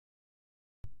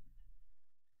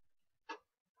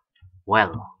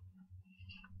Well,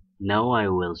 now I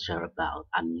will share about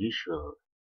unusual,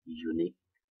 unique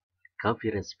coffee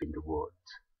recipe in the world.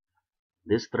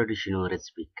 This traditional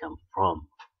recipe comes from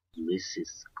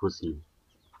Mrs. Kusni,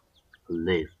 who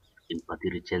lived in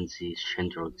Pati Regency,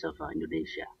 Central Java,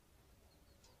 Indonesia.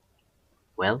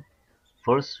 Well,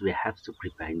 first we have to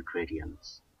prepare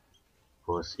ingredients.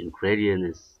 First ingredient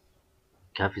is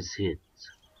coffee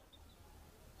seeds.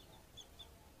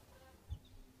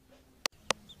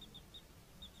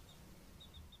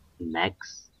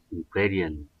 Next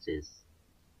ingredient is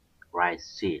rice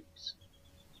seeds.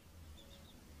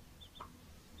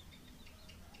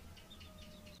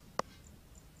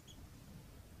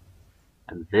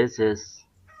 And this is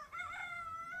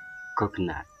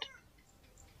coconut.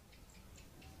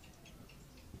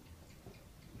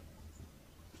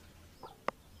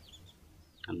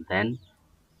 And then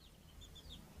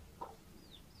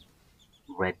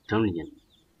red onion.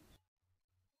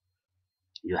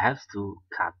 You have to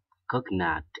cut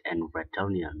coconut and red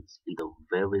onions into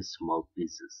very small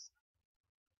pieces.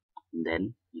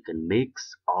 Then you can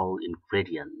mix all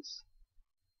ingredients.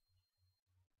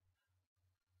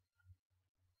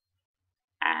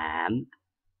 And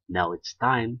now it's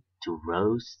time to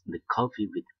roast the coffee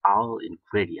with all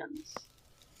ingredients.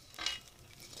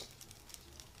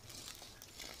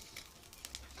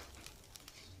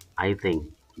 I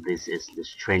think this is the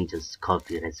strangest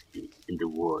coffee recipe in the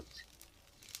world.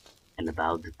 And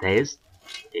about the taste,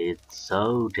 it's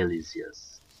so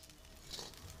delicious.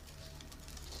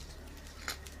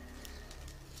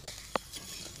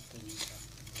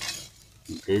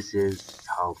 This is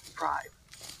half fried.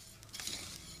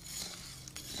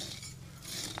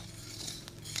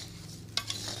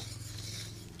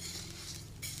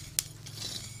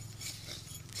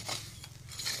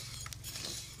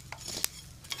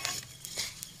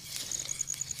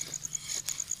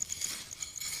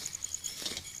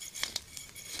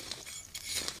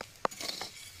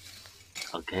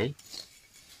 Okay,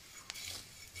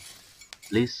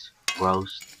 please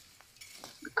roast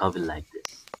the coffee like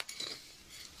this.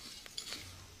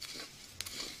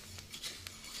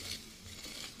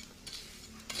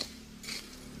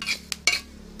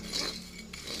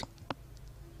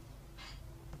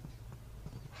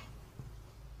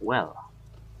 Well,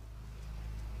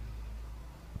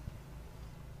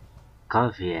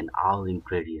 coffee and all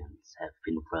ingredients have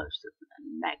been roasted.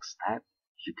 And next step,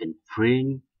 you can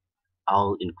bring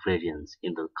all ingredients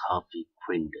in the coffee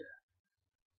grinder.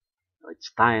 Now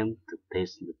it's time to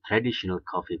taste the traditional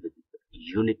coffee with a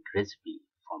unique recipe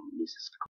from Mrs.